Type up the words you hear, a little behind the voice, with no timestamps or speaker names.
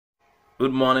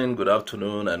Good morning, good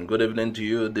afternoon, and good evening to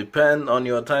you. Depend on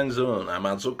your time zone. I'm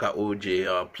Azuka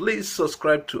OJ. Please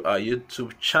subscribe to our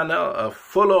YouTube channel.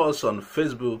 Follow us on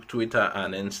Facebook, Twitter,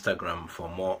 and Instagram for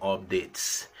more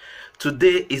updates.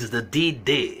 Today is the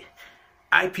D-Day.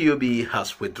 IPOB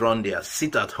has withdrawn their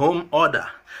sit-at-home order.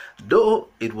 Though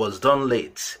it was done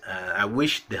late, I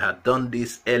wish they had done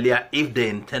this earlier. If they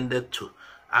intended to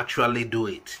actually do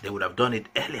it, they would have done it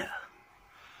earlier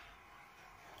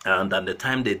and at the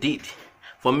time they did.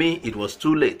 For me, it was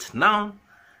too late. Now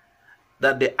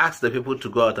that they asked the people to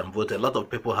go out and vote, a lot of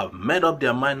people have made up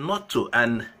their mind not to,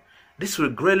 and this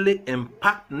will greatly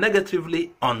impact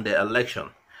negatively on the election.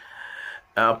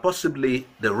 Possibly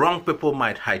the wrong people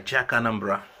might hijack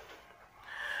Anambra,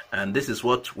 and this is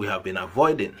what we have been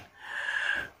avoiding.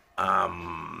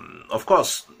 Of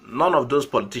course, none of those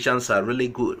politicians are really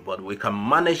good, but we can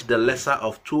manage the lesser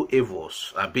of two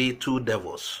evils, be two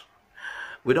devils.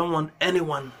 We don't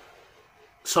want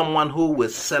someone who will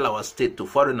sell our state to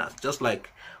foreigners, just like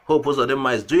Hope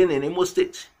Uzodinma is doing in Imo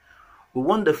State. We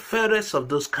want the fairest of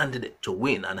those candidates to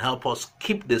win and help us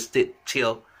keep the state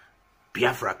till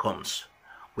Biafra comes.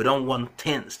 We don't want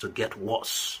things to get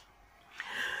worse.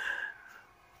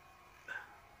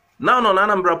 Now on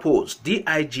Anambra post,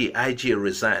 IG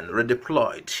resigned,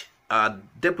 redeployed.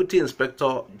 Deputy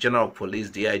Inspector General of Police,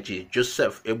 DIG,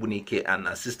 Joseph Ebunike, and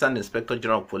Assistant Inspector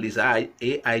General of Police,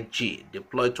 AIG,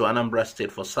 deployed to Anambra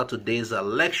State for Saturday's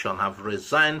election, have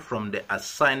resigned from the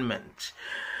assignment.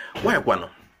 Why,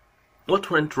 Guano?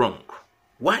 What went wrong?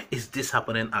 Why is this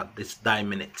happening at this dire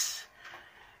minute?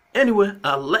 Anyway,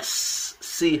 let's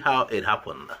see how it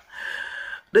happened.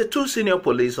 The two senior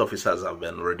police officers have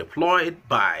been redeployed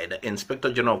by the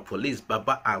Inspector General of Police,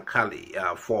 Baba Alkali,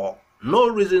 for no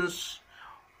reasons.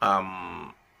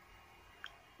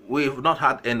 We've not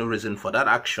had any reason for that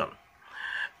action.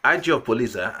 IG of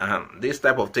Police, this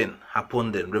type of thing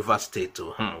happened in River State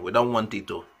too. We don't want it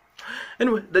to.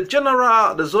 Anyway, the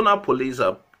zonal police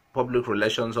public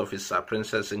relations officer,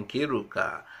 Princess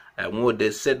Nkiruka,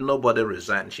 they said nobody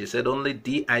resigned. She said only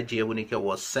DIG Ebunike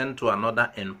was sent to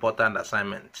another important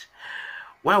assignment.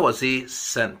 Why was he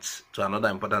sent to another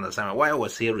important assignment? Why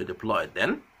was he redeployed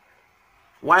then?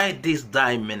 Why these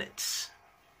dire minutes?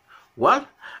 Well,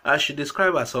 I should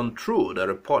describe as untrue the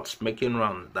reports making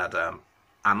round that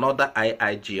another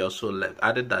IIG also left,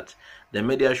 added that the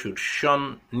media should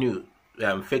shun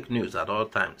fake news at all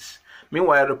times.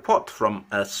 Meanwhile, a report from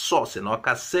a source in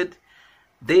Oka said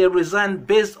they resigned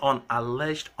based on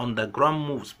alleged underground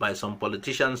moves by some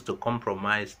politicians to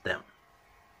compromise them.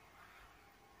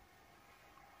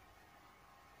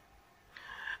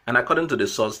 And according to the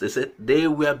source, they said they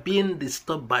were being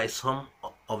disturbed by some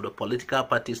of the political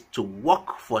parties to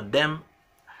work for them,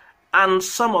 and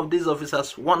some of these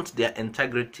officers want their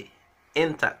integrity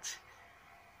intact,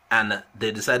 and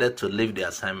they decided to leave the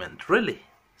assignment. Really?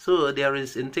 So there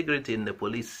is integrity in the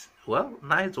police. Well,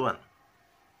 nice one.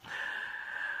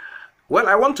 Well,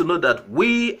 I want to know that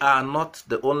we are not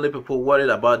the only people worried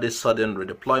about this sudden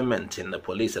redeployment in the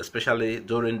police, especially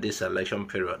during this election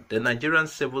period. The Nigerian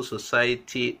Civil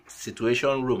Society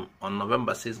Situation Room on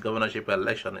November 6th governorship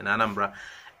election in Anambra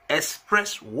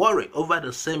expressed worry over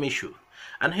the same issue.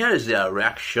 And here is their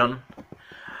reaction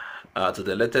to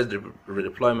the latest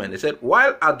redeployment. They said,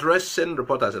 while addressing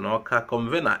reporters in Oka,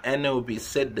 convener NLB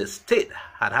said the state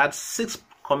had had 6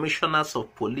 commissioners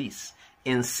of police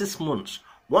in 6 months,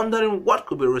 wondering what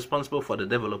could be responsible for the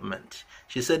development.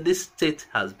 She said this state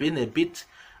has been a bit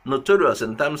notorious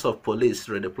in terms of police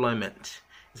redeployment.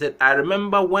 He said, I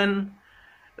remember when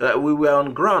we were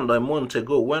on ground a month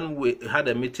ago when we had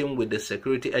a meeting with the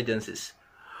security agencies.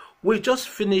 We just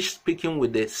finished speaking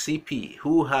with the CP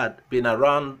who had been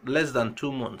around less than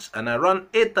 2 months, and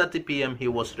around 8:30 p.m. he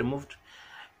was removed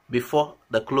before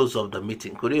the close of the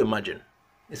meeting. Could you imagine?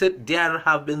 He said there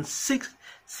have been 6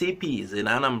 CPs in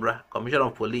Anambra, Commissioner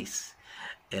of Police,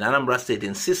 in Anambra State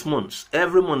in 6 months.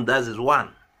 Every month that is 1.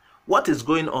 What is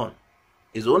going on?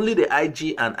 Is only the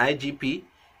IG and IGP,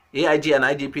 AIG and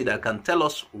IGP that can tell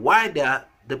us why they are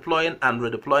deploying and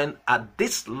redeploying at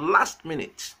this last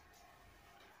minute.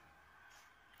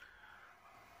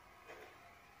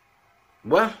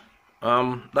 Well,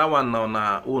 that one on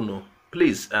UNO.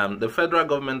 Please, the federal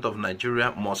government of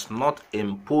Nigeria must not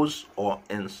impose or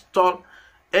install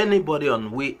anybody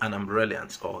on we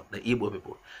Anambralians or the Igbo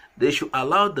people. They should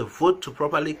allow the vote to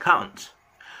properly count.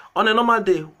 On a normal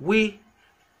day, we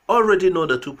already know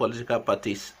the 2 political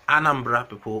parties Anambra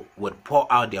people would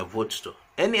pour out their votes to.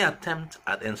 Any attempt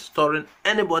at installing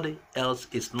anybody else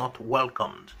is not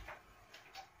welcomed.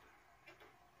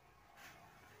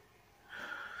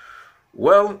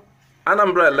 Well,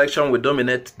 Anambra election will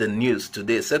dominate the news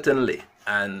today, certainly.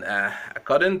 And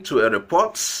according to a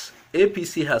report,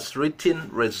 APC has written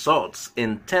results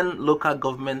in 10 local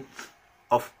government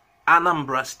of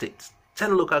Anambra State,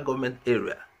 10 local government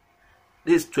area.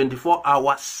 This is 24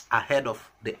 hours ahead of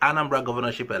the Anambra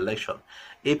governorship election.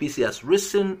 APC has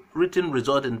written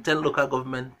results in 10 local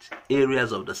government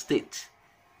areas of the state.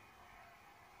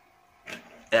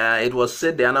 It was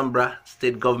said the Anambra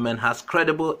state government has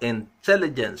credible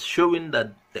intelligence showing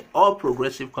that the All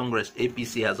Progressive Congress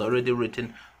APC has already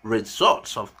written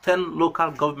results of 10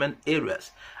 local government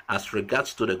areas as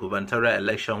regards to the gubernatorial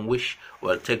election, which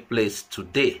will take place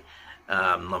today,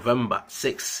 November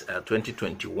 6,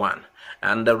 2021.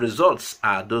 And the results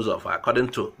are those of, according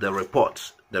to the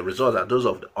report, the results are those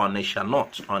of the Onitsha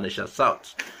North, Onitsha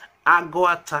South,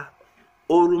 Agwata,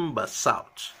 Orumba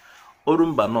South,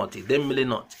 Orumba North, Idemili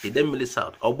North, Idemili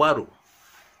South, Obaru,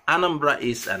 Anambra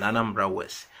East, and Anambra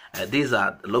West. These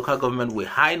are local government with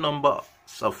high numbers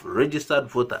of registered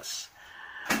voters.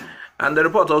 And the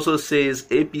report also says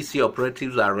APC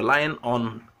operatives are relying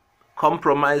on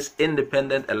compromised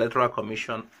Independent Electoral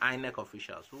Commission INEC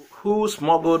officials who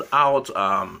smuggled out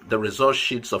the result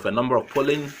sheets of a number of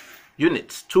polling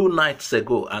units 2 nights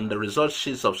ago and the result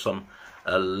sheets of some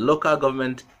local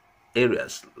government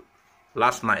areas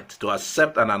last night to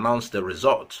accept and announce the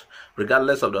results,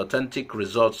 regardless of the authentic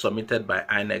results submitted by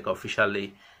INEC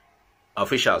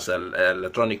officials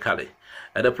electronically.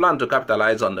 The plan to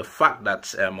capitalize on the fact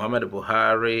that Muhammad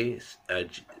Buhari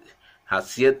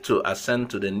has yet to assent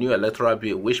to the new electoral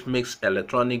bill, which makes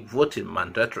electronic voting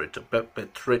mandatory to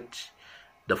perpetrate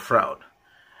the fraud.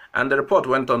 And the report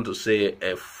went on to say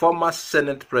a former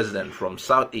Senate president from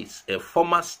Southeast, a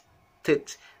former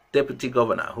state deputy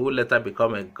governor who later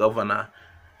became a governor,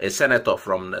 a senator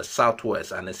from the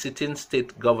Southwest, and a sitting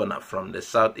state governor from the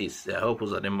Southeast, I hope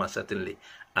Uzodimma certainly,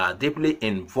 are deeply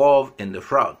involved in the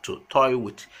fraud to toy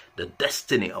with the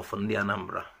destiny of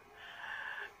Anambra.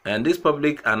 And this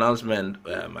public announcement,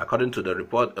 according to the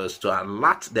report, is to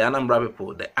alert the Anambra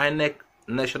people, the INEC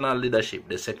national leadership,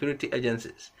 the security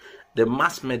agencies, the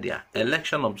mass media,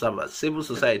 election observers, civil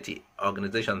society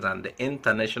organizations, and the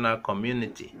international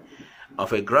community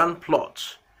of a grand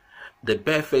plot the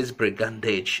barefaced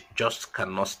brigandage just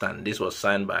cannot stand. This was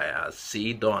signed by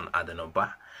C. Don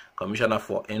Adenoba, Commissioner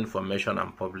for Information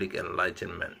and Public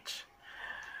Enlightenment.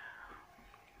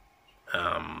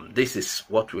 This is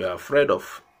what we are afraid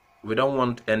of. We don't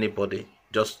want anybody,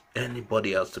 just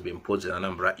anybody else to be imposed in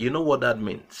Anambra. You know what that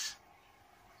means.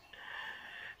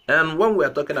 And when we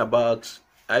are talking about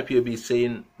IPOB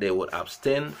saying they would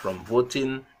abstain from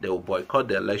voting, they will boycott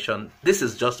the election, this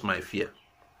is just my fear.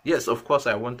 Yes, of course,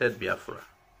 I wanted Biafra.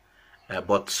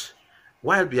 But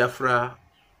while we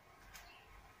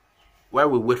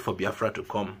wait for Biafra to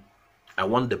come, I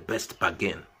want the best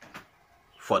bargain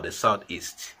for the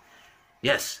Southeast.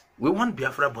 Yes, we want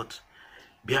Biafra, but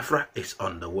Biafra is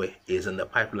on the way, is in the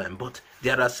pipeline. But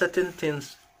there are certain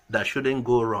things that shouldn't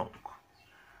go wrong.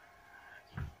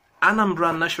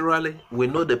 Anambra, naturally, we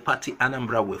know the party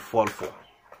Anambra will fall for.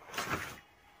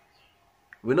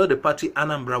 We know the party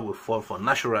Anambra will fall for,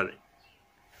 naturally.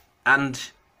 And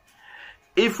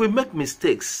if we make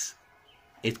mistakes,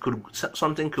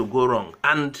 something could go wrong.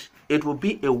 And it will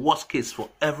be a worst case for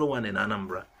everyone in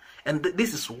Anambra. And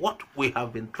this is what we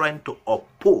have been trying to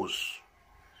oppose.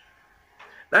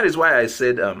 That is why I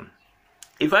said,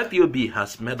 if IPOB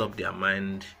has made up their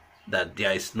mind that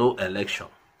there is no election,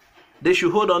 they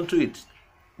should hold on to it.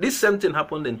 This same thing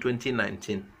happened in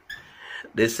 2019.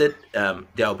 They said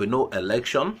there will be no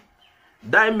election.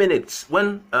 9 minutes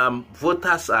when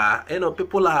voters are,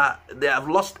 they have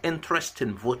lost interest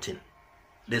in voting.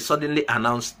 They suddenly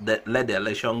announced that let the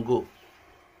election go.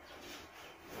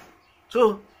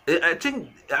 So I think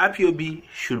IPOB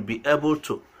should be able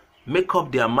to make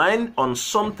up their mind on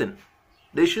something.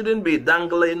 They shouldn't be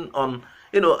dangling on,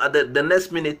 at the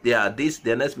next minute they are this,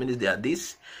 the next minute they are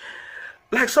this.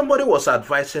 Like somebody was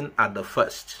advising at the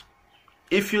first.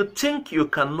 If you think you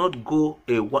cannot do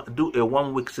a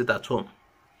 1 week sit at home,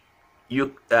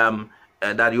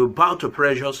 that you bow to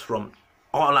pressures from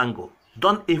all angles,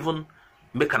 don't even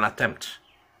make an attempt.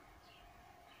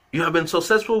 You have been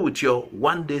successful with your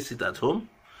 1 day sit at home,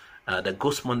 the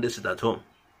Ghost Monday sit at home.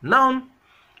 Now,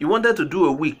 you wanted to do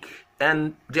a week,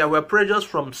 and there were pressures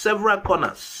from several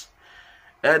corners.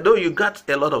 Though you got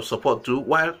a lot of support too,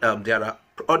 while there are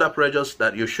other pressures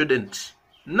that you shouldn't.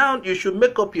 Now you should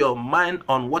make up your mind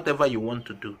on whatever you want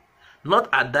to do, not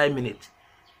at that minute.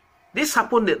 This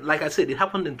happened, like I said, it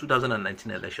happened in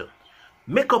 2019 election.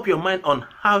 Make up your mind on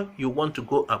how you want to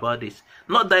go about this,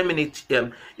 not that minute.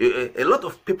 A lot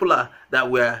of people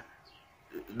that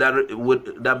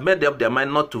made up their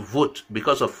mind not to vote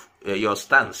because of your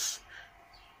stance.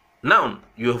 Now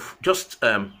you've just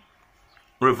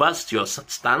reversed your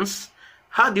stance.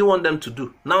 How do you want them to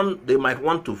do? Now they might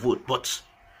want to vote, but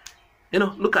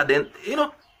look at them.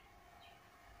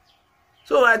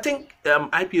 So I think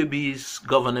IPOB's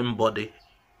governing body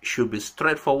should be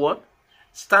straightforward,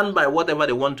 stand by whatever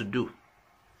they want to do.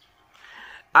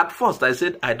 At first, I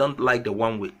said I don't like the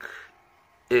 1 week.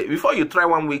 Before you try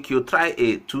 1 week, you try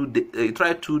you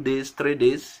try 2 days, 3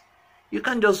 days. You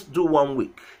can't just do 1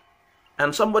 week.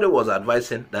 And somebody was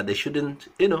advising that they shouldn't,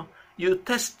 you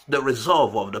test the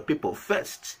resolve of the people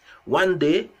first. 1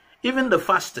 day, even the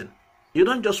fasting. You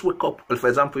don't just wake up, for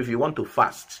example, if you want to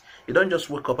fast, you don't just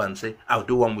wake up and say, I'll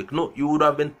do 1 week. No, you would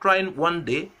have been trying 1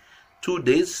 day, 2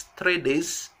 days, 3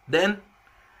 days. Then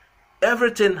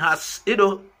everything has, you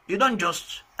don't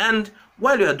just, and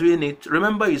while you are doing it,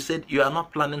 remember you said you are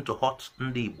not planning to hurt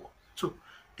Ndibo. So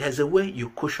there's a way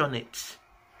you cushion it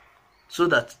so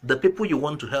that the people you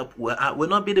want to help will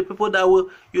not be the people that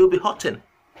you'll be hurting.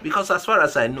 Because as far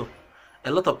as I know,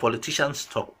 a lot of politicians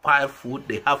stockpile food,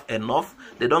 they have enough,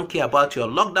 they don't care about your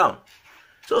lockdown.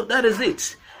 So that is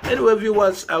it. Anyway,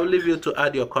 viewers, I will leave you to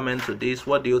add your comment to this.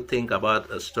 What do you think about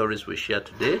the stories we shared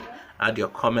today? Add your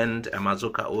comment,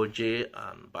 Amazuka OJ,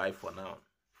 and bye for now.